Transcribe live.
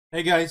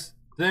Hey guys,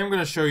 today I'm going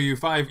to show you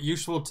 5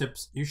 useful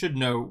tips you should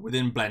know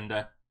within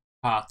Blender,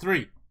 part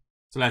 3.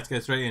 So let's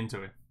get straight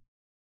into it.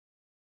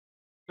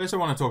 First I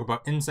want to talk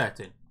about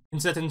insetting.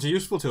 Insetting is a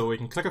useful tool where you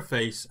can click a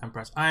face and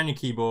press I on your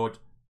keyboard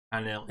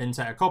and it'll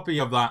inset a copy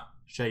of that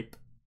shape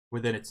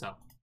within itself.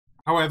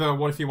 However,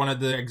 what if you wanted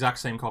the exact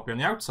same copy on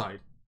the outside?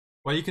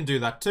 Well, you can do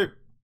that too.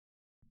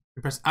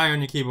 You press I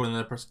on your keyboard and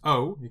then press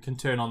O, you can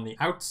turn on the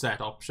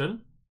Outset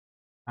option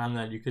and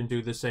then you can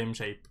do the same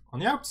shape on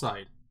the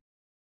outside.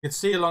 You can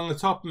see along the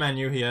top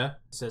menu here,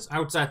 it says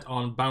Outset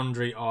on,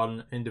 Boundary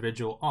on,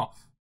 Individual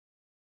off.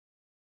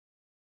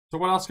 So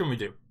what else can we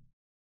do?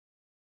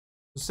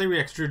 So say we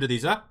extruded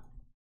these up,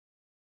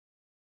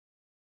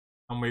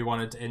 and we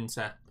wanted to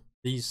inset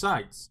these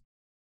sides.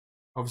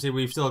 Obviously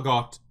we've still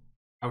got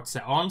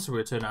Outset on, so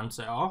we'll turn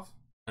Outset off,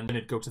 and then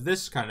it'd go to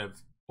this kind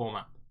of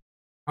format.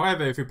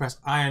 However, if you press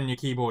I on your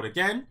keyboard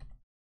again,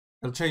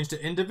 it'll change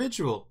to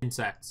Individual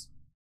insets.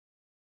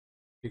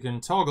 You can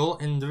toggle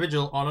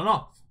individual on and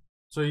off.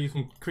 So you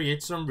can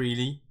create some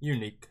really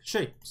unique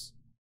shapes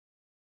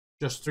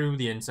just through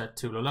the inset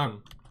tool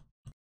alone.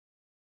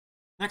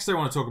 Next I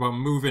want to talk about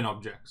moving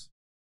objects.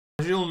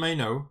 As you all may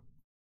know,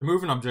 to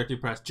move an object you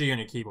press G on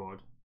your keyboard.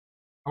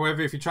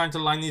 However, if you're trying to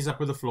line these up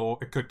with the floor,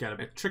 it could get a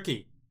bit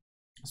tricky,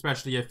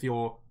 especially if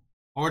your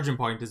origin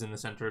point is in the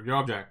center of your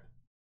object.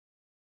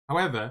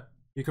 However,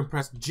 you can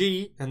press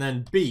G and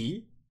then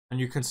B, and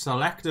you can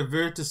select a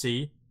vertex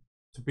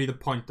to be the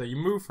point that you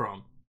move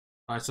from.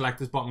 I select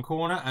this bottom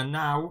corner, and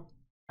now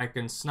I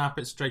can snap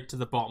it straight to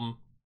the bottom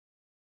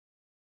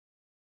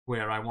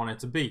where I want it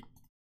to be,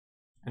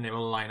 and it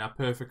will line up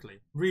perfectly.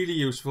 Really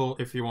useful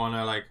if you want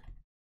to, like,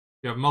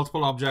 you have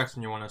multiple objects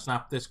and you want to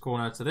snap this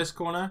corner to this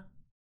corner,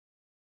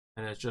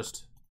 and it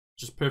just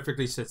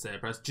perfectly sits there.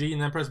 Press G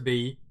and then press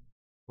B.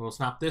 We'll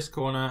snap this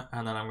corner,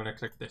 and then I'm going to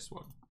click this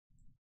one,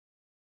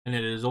 and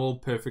it is all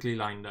perfectly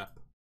lined up.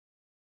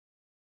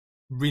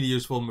 Really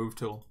useful move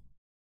tool.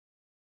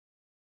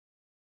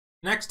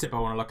 Next tip I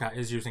want to look at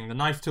is using the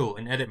knife tool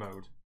in edit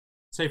mode.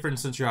 Say for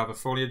instance you have a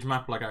foliage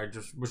map, like I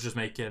was just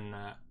making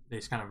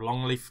this kind of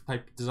long leaf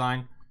type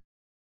design.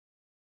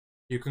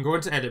 You can go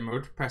into edit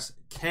mode, press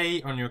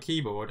K on your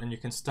keyboard, and you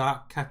can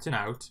start cutting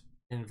out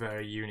in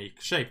very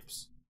unique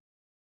shapes.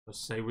 So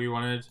say we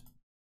wanted to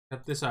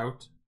cut this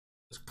out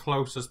as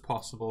close as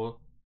possible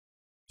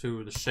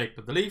to the shape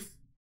of the leaf,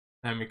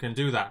 then we can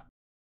do that.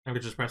 And we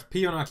just press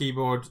P on our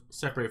keyboard,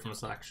 separate from the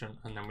selection,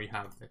 and then we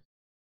have the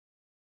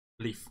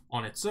leaf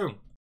on its own.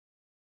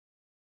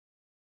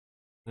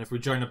 And if we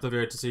join up the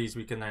vertices,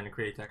 we can then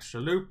create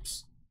extra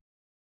loops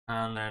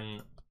and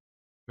then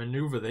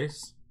maneuver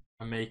this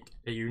and make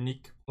a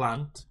unique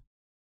plant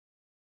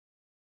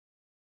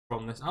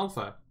from this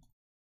alpha.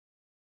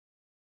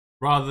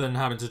 Rather than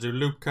having to do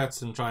loop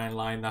cuts and try and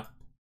line up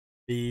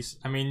these,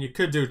 I mean, you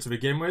could do it to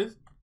begin with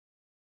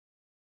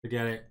to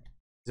get it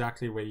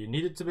exactly where you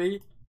need it to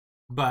be,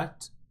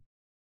 but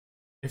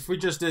if we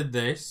just did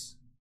this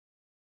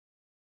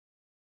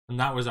and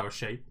that was our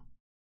shape,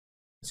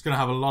 it's going to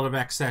have a lot of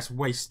excess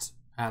waste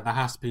that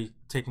has to be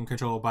taken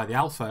control by the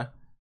alpha,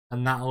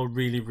 and that'll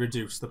really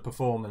reduce the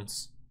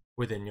performance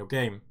within your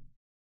game.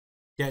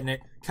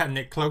 Cutting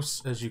it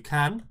close as you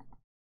can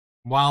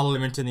while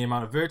limiting the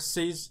amount of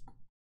vertices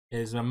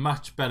is a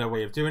much better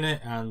way of doing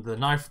it, and the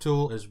knife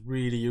tool is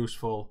really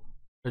useful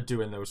for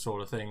doing those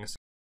sort of things.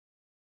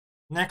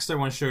 Next I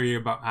want to show you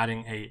about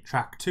adding a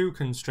track 2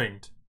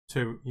 constraint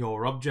to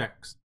your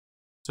objects.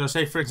 So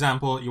say for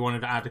example you wanted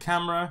to add a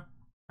camera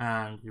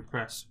and you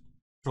press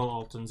Control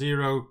Alt and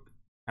 0,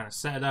 kind of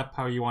set it up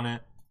how you want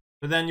it,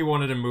 but then you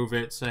wanted to move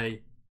it,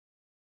 say,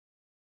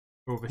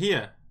 over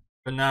here.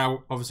 But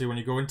now, obviously, when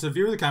you go into the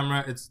view of the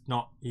camera, it's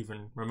not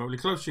even remotely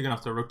close. You're going to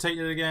have to rotate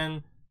it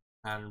again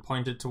and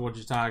point it towards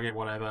your target,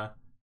 whatever.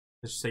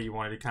 Let's say you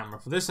wanted a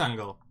camera for this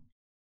angle.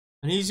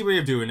 An easy way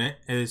of doing it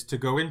is to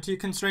go into your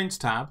Constraints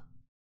tab,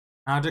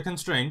 add a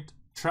constraint,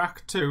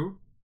 Track 2,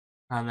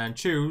 and then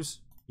choose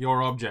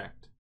your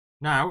object.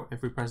 Now,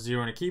 if we press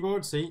 0 on a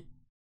keyboard, see,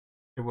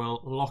 it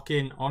will lock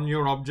in on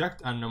your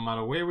object, and no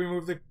matter where we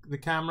move the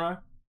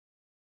camera,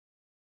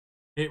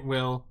 it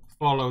will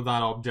follow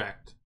that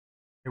object.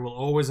 It will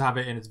always have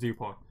it in its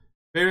viewpoint.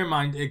 Bear in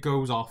mind, it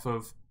goes off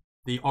of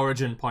the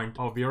origin point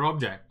of your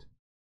object.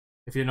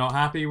 If you're not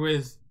happy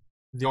with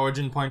the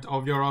origin point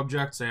of your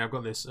object, say I've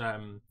got this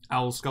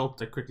owl sculpt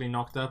I quickly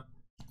knocked up,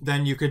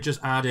 then you could just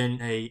add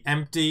in a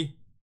empty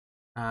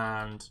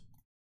and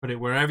put it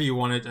wherever you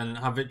want it and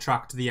have it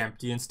track to the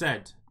empty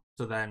instead.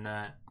 So then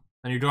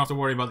you don't have to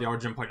worry about the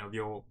origin point of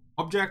your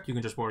object, you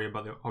can just worry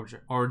about the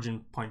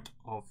origin point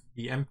of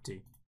the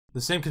empty.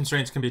 The same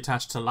constraints can be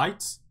attached to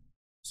lights.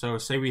 So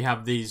say we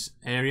have these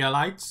area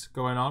lights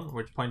going on,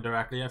 which point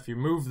directly. If you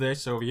move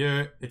this over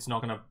here, it's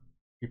not going to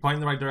be pointing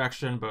in the right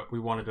direction, but we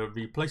wanted to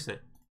replace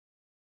it.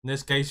 In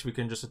this case, we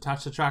can just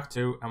attach the track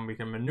 2 and we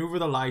can maneuver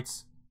the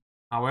lights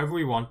however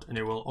we want, and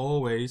it will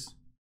always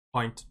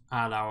point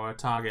at our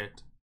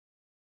target.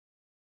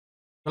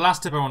 The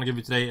last tip I want to give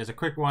you today is a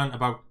quick one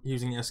about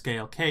using a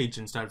scale cage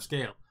instead of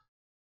scale.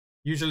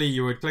 Usually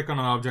you would click on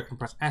an object and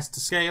press S to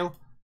scale,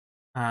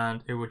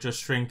 and it would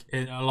just shrink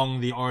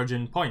along the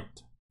origin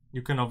point.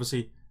 You can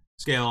obviously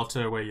scale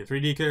to where your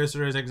 3D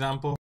cursor is,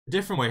 example. A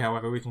different way,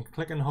 however, we can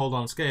click and hold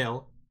on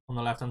scale on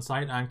the left hand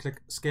side and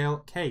click scale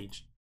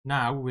cage.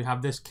 Now we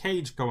have this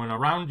cage going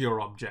around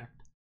your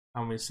object,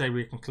 and we say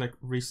we can click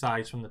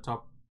resize from the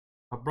top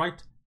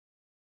right.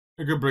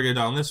 We could bring it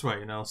down this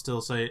way, and it'll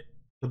still say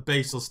the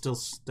base will still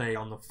stay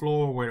on the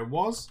floor where it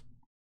was.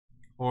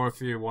 Or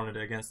if you wanted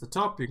it against the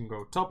top, you can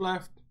go top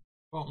left,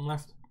 bottom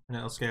left, and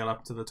it'll scale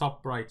up to the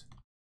top right.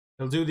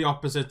 It'll do the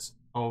opposite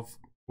of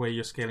where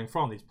you're scaling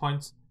from, these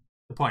points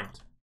to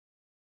point.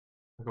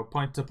 I'll go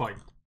point to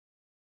point.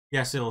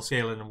 Yes, it'll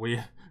scale in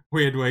a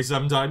weird way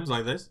sometimes,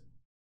 like this,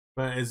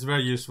 but it's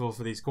very useful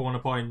for these corner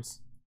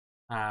points,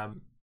 of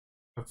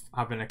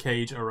having a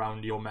cage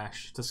around your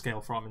mesh to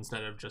scale from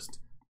instead of just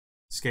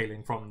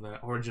scaling from the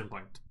origin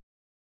point.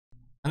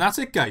 And that's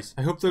it, guys.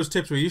 I hope those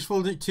tips were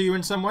useful to you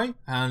in some way,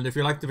 and if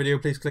you liked the video,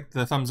 please click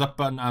the thumbs up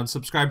button and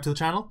subscribe to the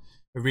channel.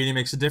 It really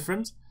makes a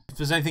difference. If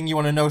there's anything you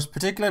want to know in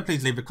particular,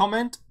 please leave a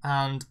comment,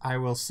 and I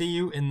will see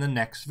you in the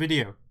next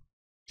video.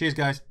 Cheers,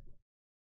 guys.